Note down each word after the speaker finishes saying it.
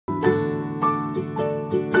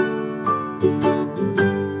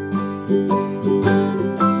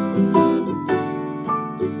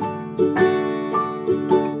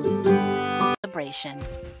station.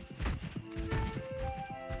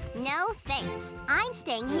 No thanks. I'm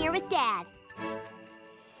staying here with Dad.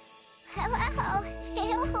 Hello.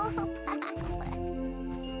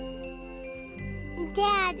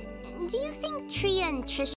 Dad, do you think Tria and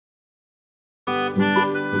Trish...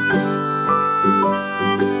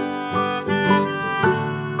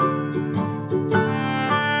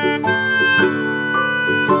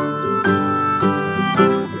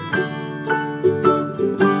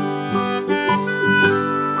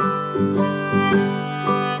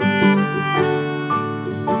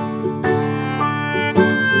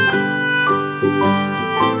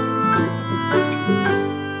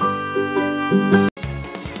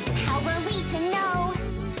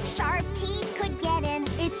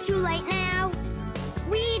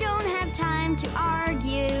 To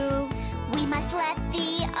argue, we must let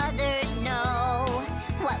the others know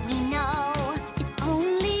what we know. If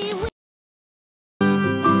only we...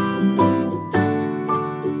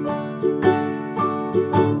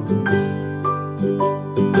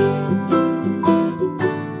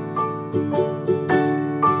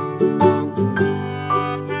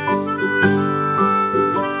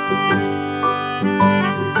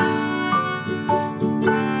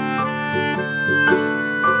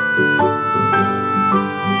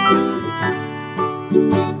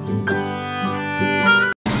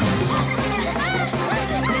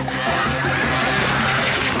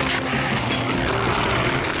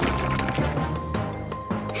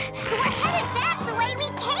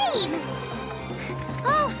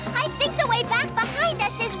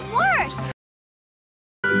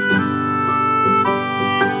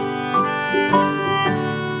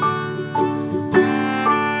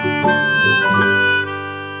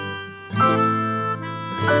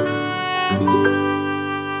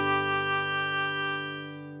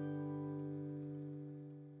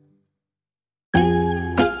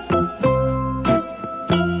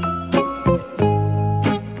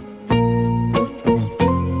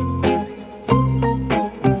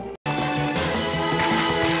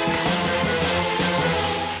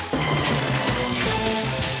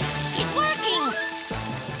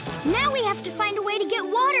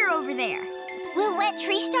 Will wet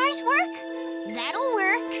tree stars work? That'll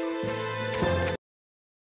work.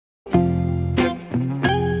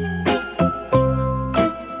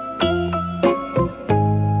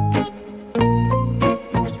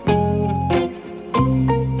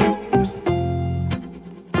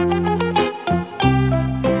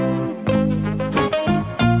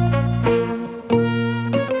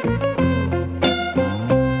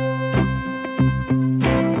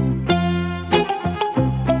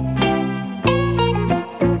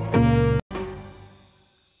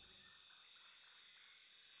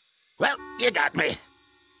 You got me.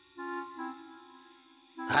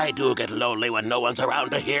 I do get lonely when no one's around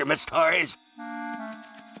to hear my stories.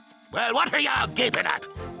 Well, what are y'all gaping at?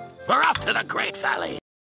 We're off to the Great Valley.